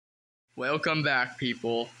Welcome back,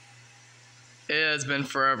 people. It has been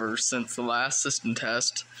forever since the last system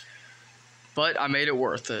test, but I made it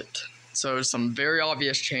worth it. So some very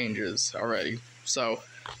obvious changes already. So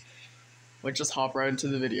let's just hop right into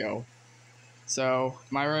the video. So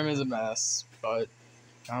my room is a mess, but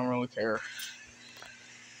I don't really care.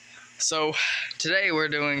 So today we're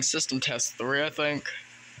doing system test 3, I think.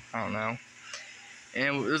 I don't know.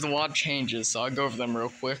 And there's a lot of changes, so I'll go over them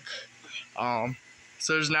real quick.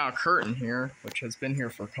 So there's now a curtain here, which has been here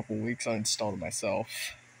for a couple weeks. I installed it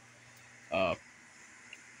myself. And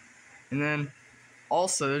then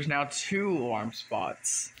also there's now 2 alarm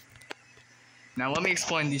spots. Now let me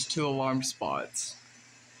explain these 2 alarm spots.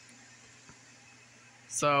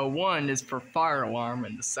 So one is for fire alarm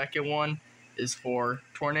and the second one is for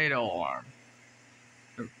tornado alarm.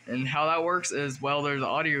 And how that works is, well, there's an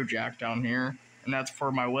audio jack down here, and that's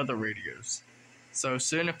for my weather radios. So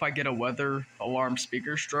soon if I get a weather alarm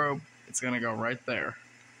speaker strobe, it's gonna go right there.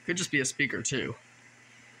 Could just be a speaker too.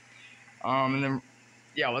 And then,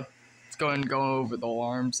 yeah, let's go ahead and go over the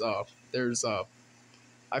alarms. There's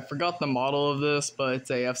I forgot the model of this, but it's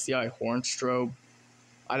a FCI horn strobe.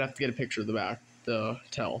 I'd have to get a picture of the back to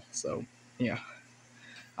tell, so yeah.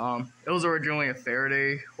 It was originally a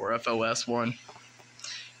Faraday or FOS one,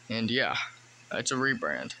 and yeah, it's a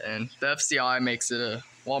rebrand, and the FCI makes it a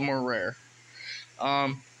lot more rare.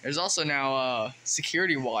 There's also now a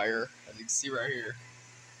security wire, as you can see right here.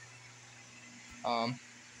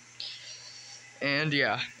 And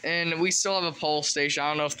yeah, and we still have a pole station. I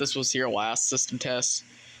don't know if this was here last system test.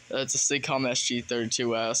 It's a Sigcom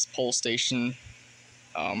SG32S pole station.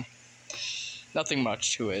 Nothing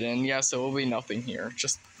much to it, and yeah, so it will be nothing here,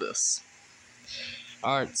 just this.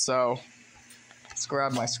 Alright, so let's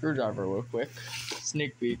grab my screwdriver real quick.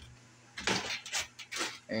 Sneak peek.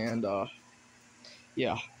 And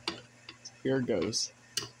yeah, here it goes.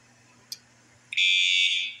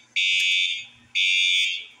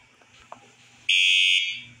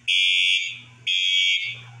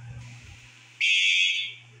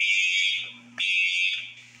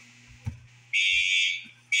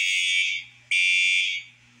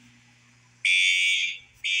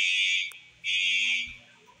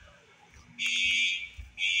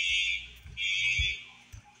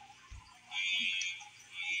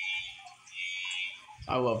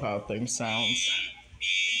 I love how things sounds.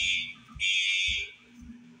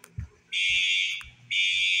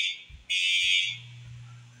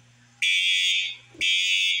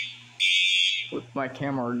 With my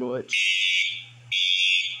camera glitch.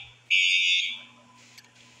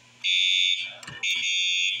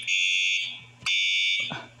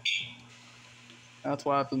 That's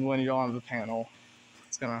what happens when you don't have a panel.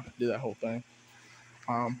 It's gonna do that whole thing.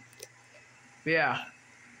 But yeah.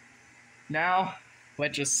 Now,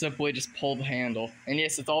 let's just simply pull the handle. And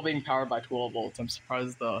yes, it's all being powered by 12 volts. I'm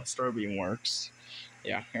surprised the strobing works.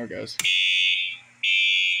 Yeah, here it goes.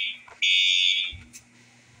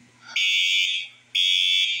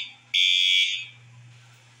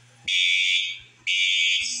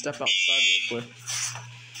 Step outside real quick.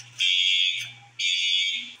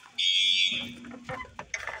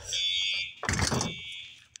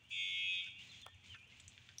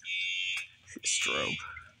 Strobe.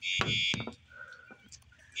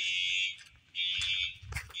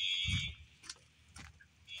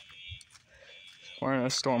 We're in a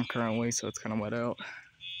storm currently, so it's kind of wet out.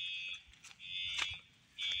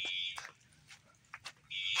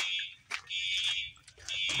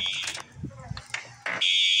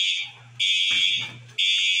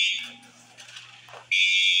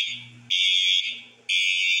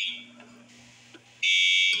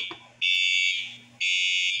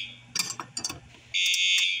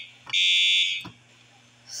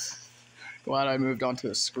 Glad I moved on to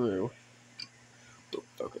a screw. Oh,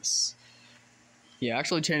 focus. Yeah, I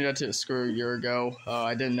actually changed that to a screw a year ago.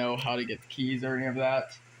 I didn't know how to get the keys or any of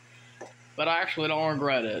that. But I actually don't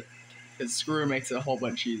regret it, because screw makes it a whole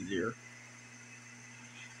bunch easier.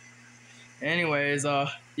 Anyways,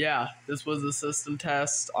 yeah, this was the system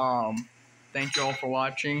test. Thank you all for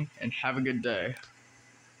watching, and have a good day.